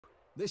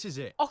This is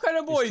it. Okay,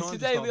 then, boys, It's time to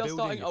today start we are building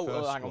starting... your Oh,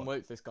 first hang on, squad.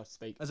 wait for this guy to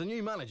speak. As a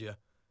new manager,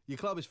 your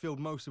club is filled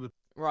mostly with...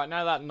 Right,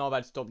 now that knob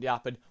had stopped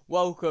yapping,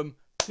 welcome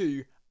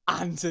to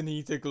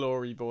Antony to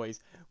Glory, boys.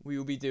 We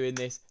will be doing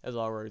this as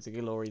our road to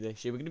glory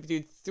this year. We're going to be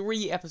doing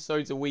 3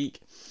 episodes a week.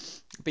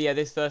 But yeah,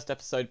 this first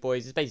episode,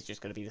 boys, is basically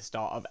just going to be the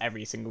start of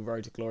every single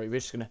road to glory.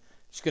 We're just gonna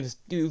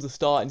do the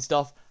starting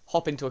stuff,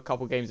 hop into a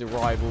couple games of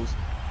rivals.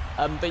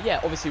 But yeah,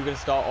 obviously we're going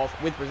to start off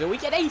with Brazil. We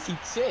get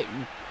 82,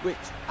 which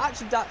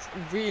actually that's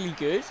really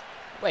good.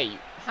 Wait,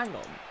 hang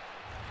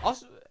on.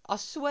 I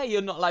swear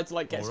you're not allowed to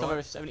like get stuff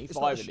over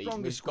 75 of these.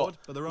 We've got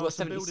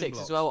 76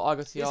 as well. I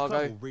got This club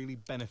Thiago. will really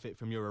benefit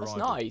from your arrival.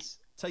 That's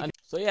nice.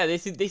 So yeah,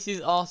 this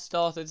is our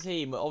starter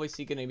team. We're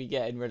obviously going to be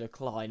getting rid of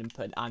Klein and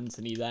putting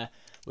Antony there.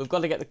 We've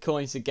got to get the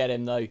coins to get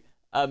him though.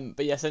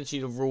 But yeah,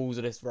 essentially the rules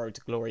of this road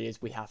to glory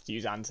is we have to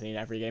use Antony in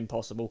every game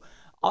possible.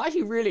 I'm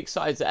actually really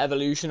excited to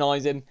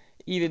evolutionise him,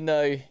 even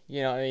though,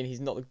 you know what I mean, he's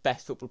not the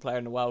best football player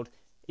in the world.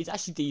 He's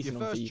actually decent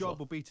on FIFA. Your first job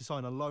will be to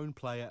sign a loan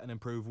player and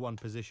improve one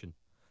position.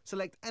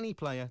 Select any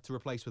player to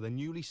replace with a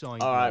newly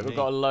signed... Alright, we've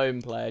got a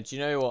loan player. Do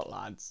you know what,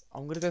 lads?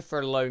 I'm going to go for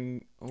a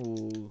loan...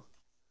 Ooh.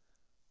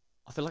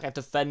 I feel like a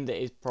defender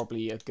is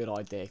probably a good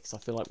idea, because I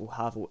feel like we'll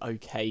have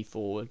okay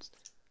forwards.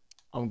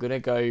 I'm going to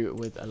go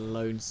with a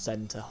lone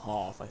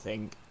centre-half, I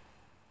think.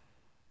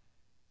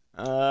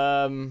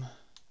 I'll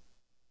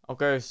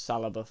go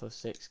Saliba for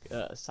 6...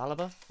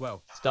 Saliba?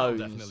 Well,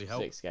 Stones, definitely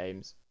help. 6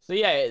 games. So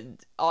yeah,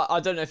 I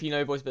don't know if you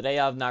know, boys, but they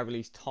have now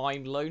released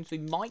timed loans. We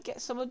might get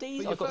some of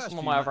these. I've got some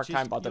on my other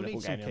account, but I don't know if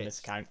we'll get any on this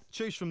account.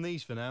 Choose from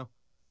these for now.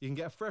 You can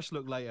get a fresh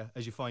look later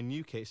as you find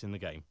new kits in the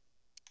game.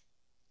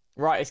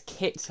 Right, it's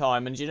kit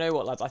time, and do you know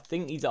what, lads? I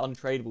think these are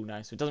untradeable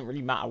now, so it doesn't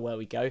really matter where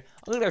we go. I'm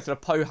going to go for the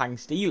Pohang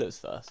Steelers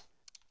first.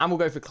 And we'll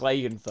go for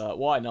Klagenfurt.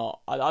 Why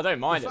not? I don't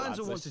mind it, The fans lads.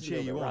 will want to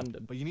cheer you on,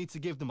 but you need to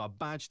give them a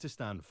badge to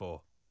stand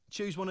for.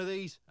 Choose one of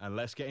these, and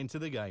let's get into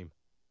the game.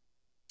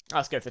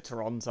 Let's go for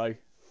Toronto.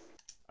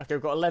 Okay,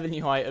 we've got 11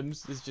 new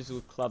items. This is just all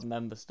club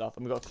member stuff.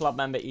 And we've got club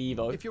member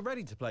Evo. If you're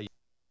ready to play...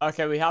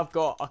 Okay, we have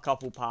got a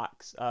couple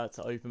packs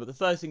to open. But the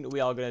first thing that we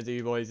are going to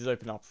do, boys, is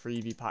open our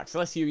preview pack. So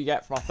let's see what we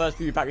get from our first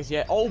preview pack this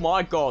year. Oh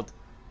my god.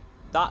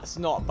 That's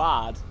not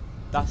bad.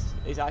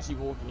 It's actually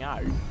walking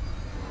out.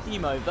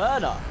 Timo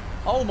Werner.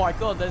 Oh my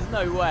god, there's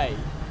no way.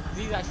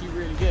 He's actually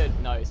really good.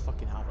 No, it's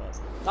fucking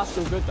Havertz. That's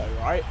still good though,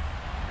 right?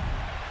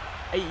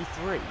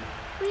 83.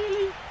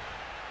 Really?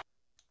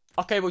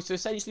 Okay, boys. So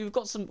essentially, we've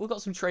got some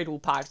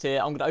tradable packs here.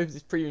 I'm gonna open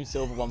this premium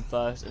silver one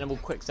first, and then we'll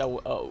quick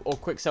sell or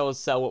quick sell and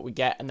sell what we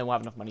get, and then we'll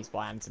have enough money to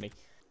buy Antony.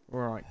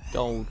 Right,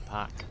 gold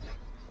pack.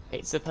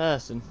 It's a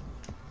person.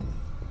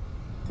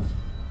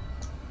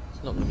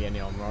 It's not gonna be any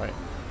on, right?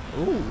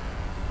 Ooh.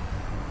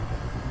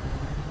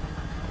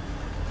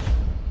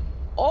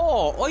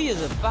 Oh,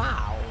 Oya's a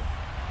bow.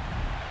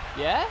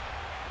 Yeah?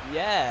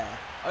 Yeah.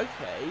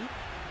 Okay.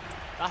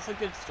 That's a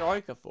good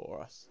striker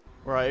for us.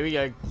 Right, here we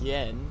go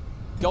again.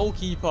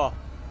 Goalkeeper.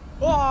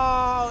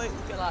 Oh,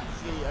 it's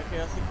actually...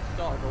 Okay, I think we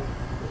start a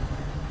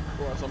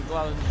goalkeeper. Alright, so I'm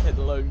glad I didn't hit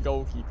the lone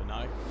goalkeeper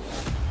now.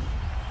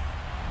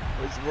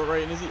 What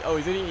rating is he? Oh,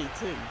 he's only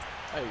 82.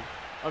 Oh,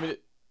 I mean,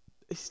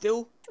 it's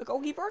still a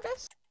goalkeeper, I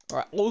guess?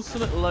 Alright,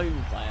 ultimate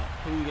loan player.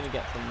 Who are we going to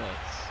get from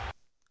this?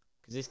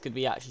 Because this could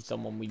be actually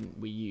someone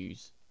we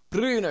use.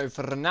 Bruno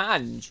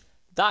Fernandes.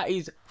 That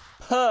is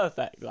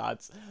perfect,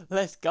 lads.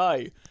 Let's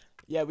go.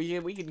 Yeah,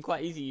 we can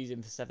quite easily use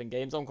him for 7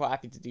 games. I'm quite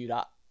happy to do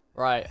that.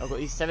 Right, I've got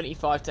these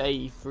 75 to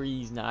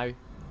 83s now.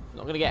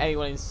 Not going to get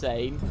anyone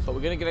insane, but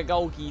we're going to get a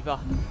goalkeeper.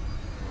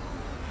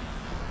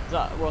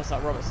 What's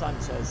that, Robert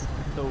Sanchez?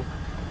 Cool.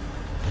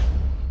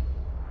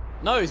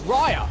 No, it's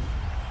Raya.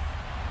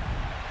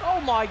 Oh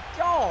my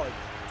god.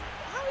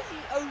 How is he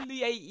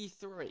only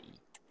 83?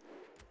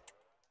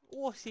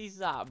 What is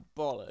that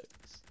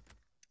bollocks?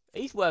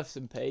 He's worth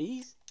some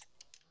peas.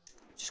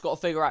 Just got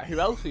to figure out who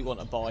else we want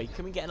to buy.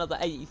 Can we get another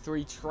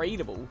 83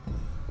 tradable?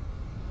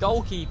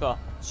 Goalkeeper.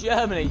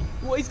 Germany.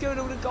 What is going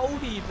on with the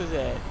goalkeepers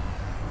here?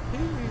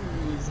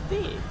 Who is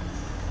this?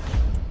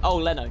 Oh,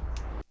 Leno.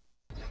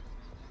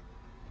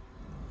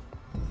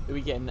 Who are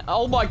we getting?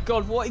 Oh my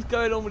god, what is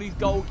going on with these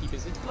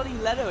goalkeepers? It's bloody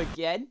Leno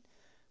again.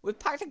 We've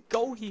packed a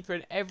goalkeeper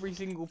in every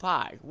single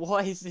pack.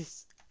 What is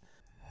this?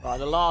 Right,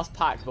 the last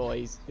pack,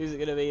 boys. Who's it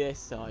going to be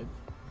this time?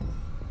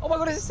 Oh my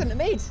god, it's a centre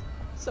mid.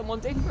 Someone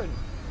different.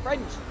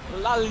 French.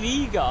 La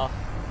Liga.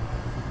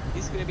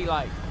 This is going to be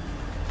like...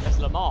 That's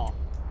Lamar.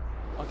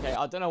 Okay,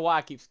 I don't know why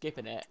I keep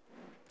skipping it.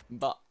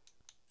 But...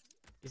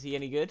 Is he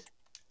any good?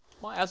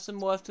 Might have some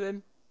worth to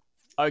him.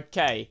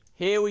 Okay,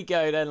 here we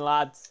go then,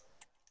 lads.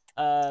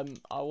 I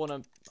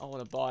wanna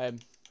buy him.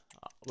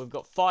 We've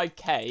got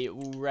 5k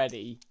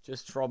already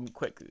just from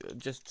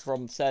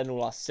selling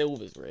all our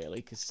silvers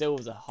really, because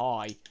silvers are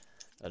high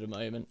at the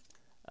moment.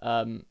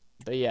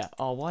 But yeah.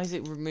 Oh, why has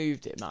it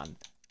removed it, man?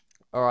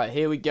 All right,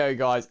 here we go,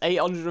 guys.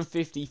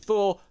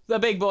 854. The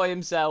big boy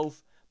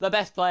himself, the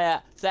best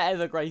player to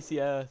ever grace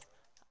the earth,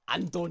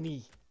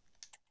 Antony.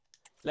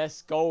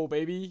 Let's go,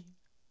 baby.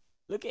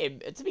 Look at him.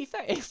 To be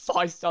fair,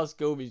 5-star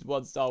school means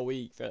 1-star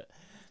week, but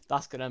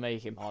That's going to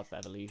make him hard for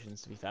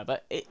evolutions, to be fair.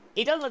 But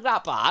he doesn't look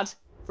that bad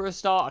for a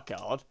starter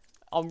card.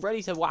 I'm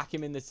ready to whack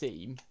him in the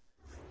team.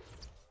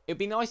 It'd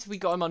be nice if we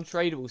got him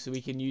untradeable so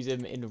we can use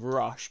him in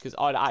Rush, because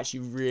I'd actually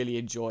really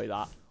enjoy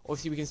that.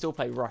 Obviously, we can still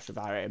play Rush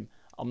without him.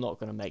 I'm not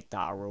going to make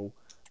that a rule.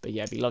 But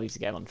yeah, it'd be lovely to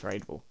get him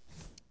untradeable.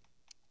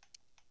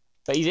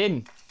 But he's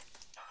in.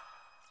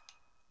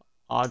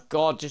 Oh,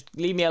 God, just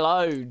leave me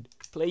alone.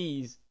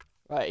 Please.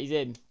 Right, he's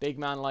in. Big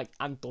man like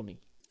Antony.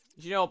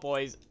 You know what,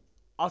 boys?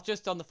 I've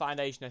just done the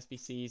Foundation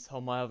SBCs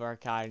on my other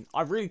account.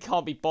 I really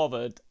can't be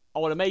bothered. I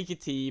want to make a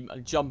team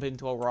and jump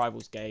into a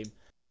Rivals game.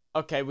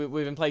 Okay, we've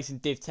been placing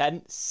Div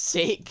 10.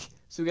 Sick.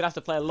 So we're going to have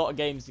to play a lot of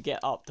games to get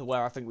up to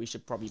where I think we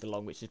should probably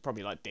belong, which is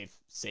probably like Div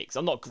 6.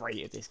 I'm not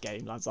great at this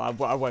game, lads. I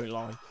won't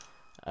lie.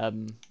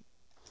 I'm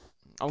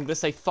going to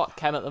say fuck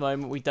Chem at the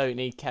moment. We don't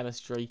need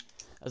chemistry.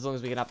 As long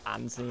as we can have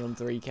Antony on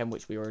 3 Chem,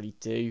 which we already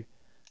do.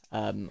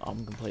 I'm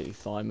completely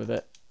fine with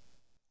it.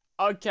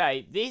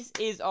 Okay, this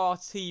is our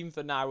team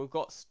for now. We've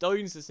got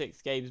Stones for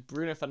 6 games,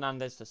 Bruno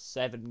Fernandes for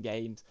 7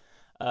 games.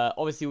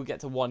 Obviously, we'll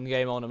get to 1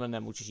 game on them, and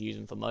then we'll just use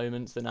them for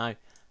moments for now.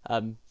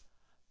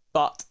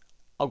 But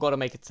I've got to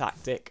make a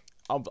tactic.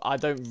 I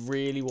don't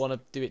really want to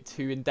do it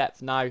too in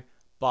depth now,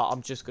 but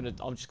I'm just gonna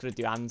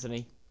do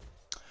Antony.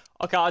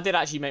 Okay, I did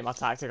actually make my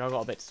tactic. I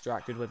got a bit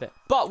distracted with it,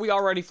 but we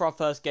are ready for our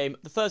first game.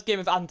 The first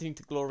game of Antony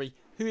to Glory.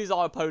 Who is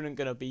our opponent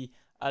gonna be?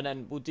 And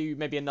then we'll do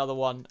maybe another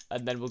one,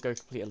 and then we'll go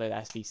complete a load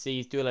of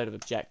SBCs, do a load of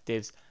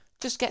objectives,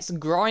 just get some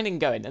grinding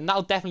going, and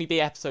that'll definitely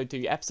be episode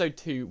 2. Episode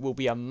 2 will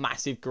be a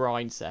massive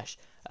grind sesh.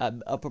 I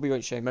probably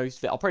won't show most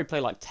of it. I'll probably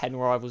play like 10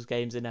 Rivals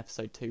games in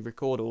episode 2,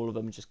 record all of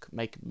them, and just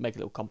make a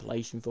little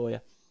compilation for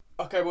you.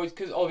 Okay, boys,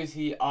 because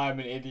obviously I'm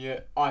an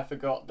idiot, I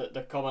forgot that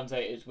the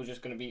commentators were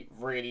just going to be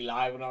really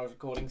loud when I was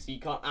recording, so you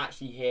can't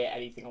actually hear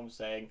anything I'm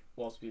saying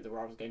whilst we do the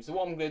Rivals game. So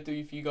what I'm going to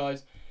do for you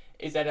guys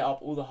is edit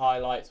up all the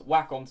highlights,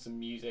 whack on some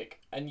music,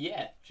 and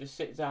yeah, just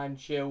sit down,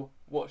 chill,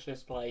 watch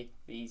us play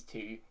these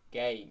 2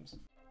 games.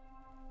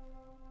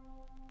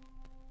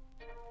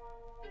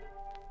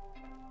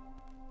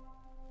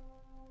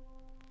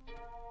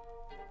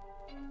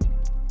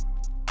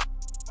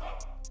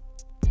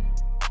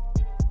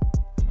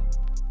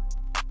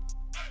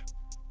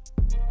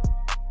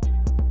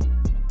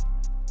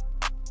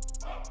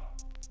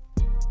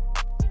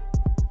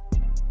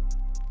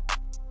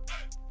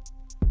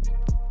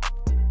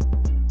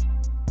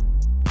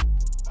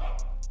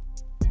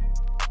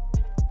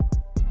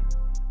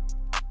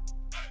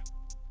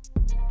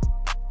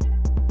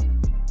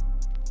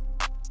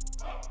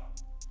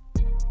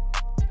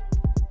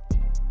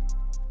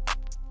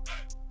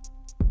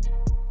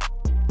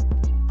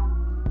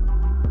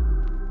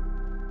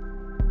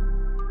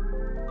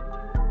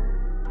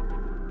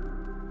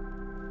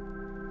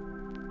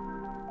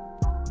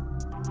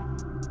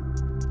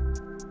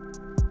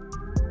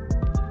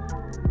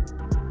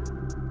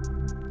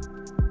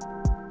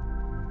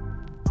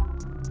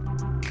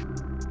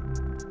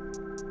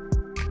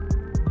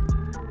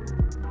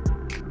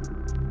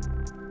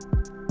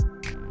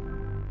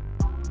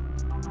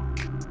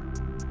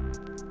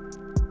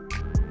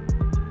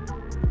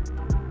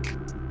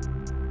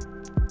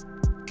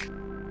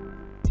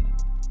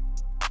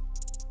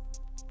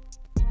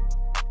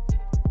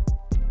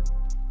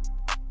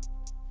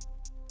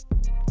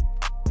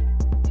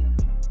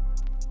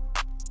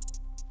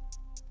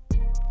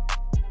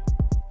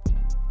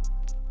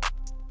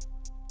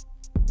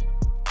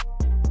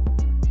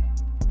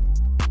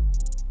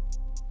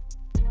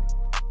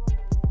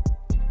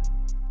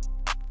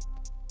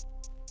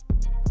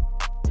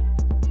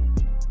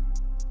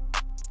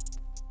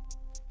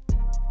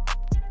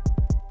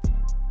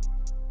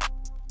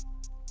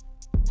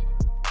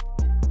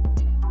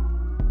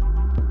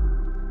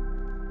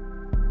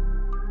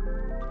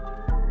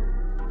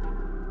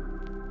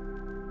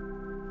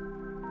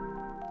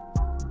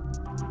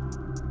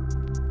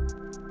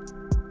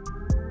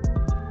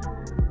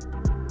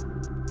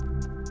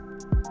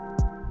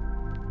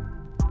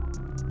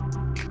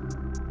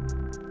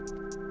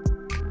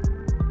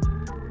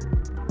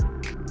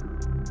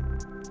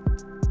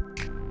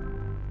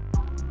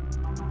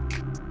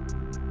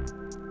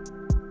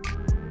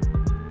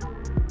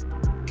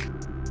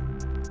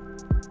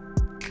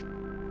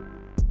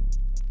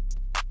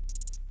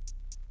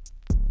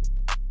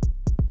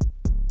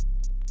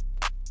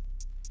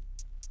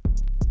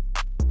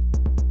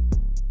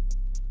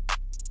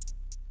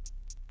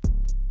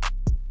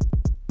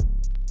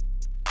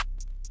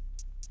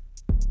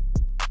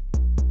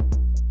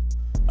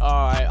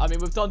 I mean,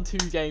 we've done 2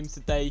 games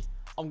today.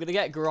 I'm going to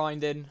get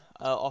grinding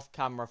off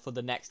camera for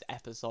the next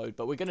episode.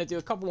 But we're going to do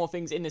a couple more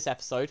things in this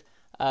episode.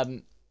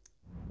 We've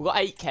got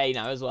 8k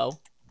now as well.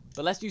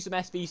 But let's do some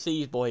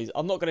SBCs, boys.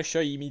 I'm not going to show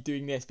you me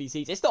doing the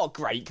SBCs. It's not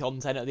great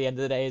content at the end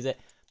of the day, is it?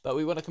 But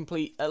we want to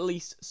complete at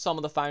least some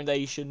of the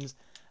foundations.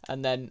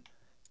 And then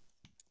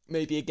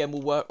maybe again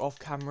we'll work off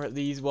camera at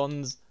these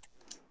ones.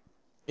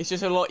 It's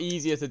just a lot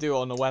easier to do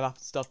on the web app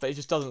and stuff. But it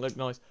just doesn't look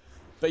nice.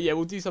 But yeah,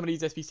 we'll do some of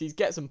these SBCs.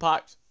 Get some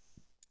packs.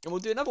 And we'll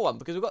do another one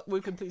because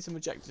we've completed some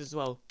objectives as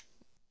well.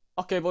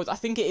 Okay, boys, I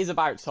think it is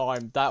about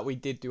time that we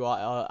did do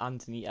our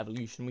Antony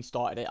evolution. We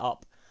started it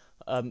up.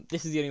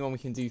 This is the only one we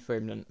can do for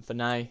him for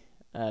now.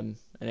 And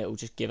it will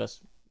just give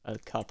us a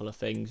couple of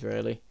things,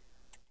 really.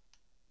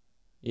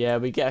 Yeah,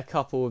 we get a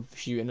couple of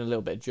shooting, a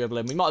little bit of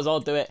dribbling. We might as well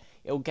do it.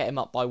 It'll get him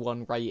up by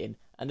 1 rating.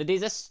 And it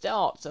is a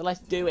start, so let's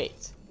do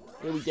it.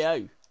 Here we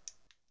go.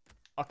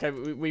 Okay,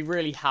 we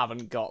really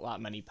haven't got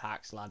that many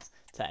packs, lads,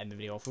 to end the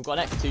video off. We've got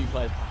an X2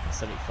 player pack of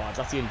 75.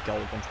 That's the only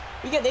gold ones.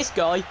 We get this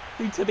guy,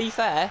 who, to be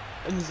fair,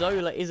 and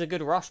Zola is a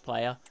good rush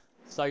player.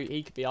 So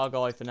he could be our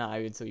guy for now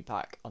until we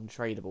pack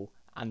untradeable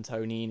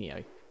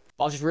Antonio.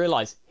 But I just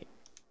realised...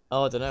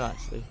 Oh, I don't know,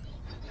 actually.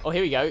 Oh,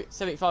 here we go.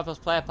 75 plus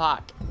player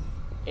pack.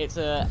 It's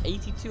a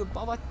 82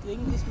 above, I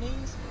think this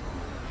means.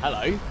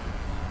 Hello.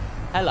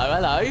 Hello,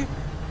 hello.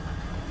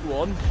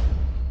 Go on.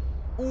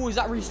 Oh, is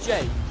that Reece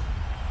James?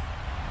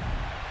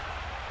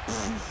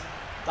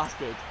 That's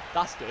good.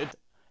 That's good.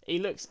 He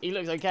looks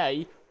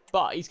okay,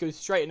 but he's going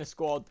straight in the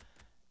squad.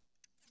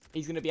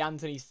 He's going to be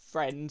Antony's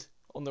friend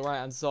on the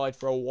right-hand side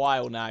for a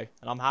while now, and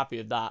I'm happy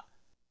with that.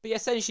 But yeah,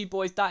 essentially,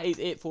 boys, that is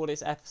it for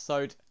this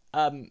episode.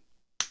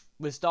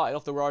 We're starting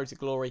off the road to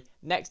glory.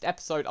 Next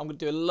episode, I'm going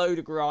to do a load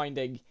of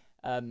grinding,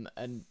 and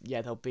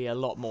yeah, there'll be a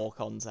lot more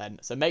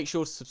content. So make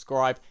sure to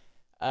subscribe.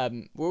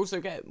 We're also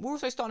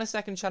starting a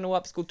second channel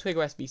up. It's called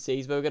Twigger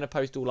SBCs, where we're going to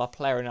post all our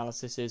player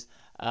analyses,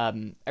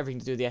 everything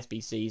to do with the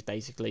SBCs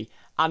basically,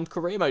 and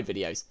career mode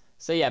videos.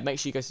 So yeah, make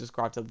sure you go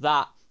subscribe to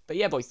that. But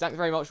yeah, boys, thanks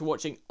very much for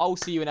watching. I'll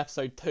see you in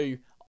episode 2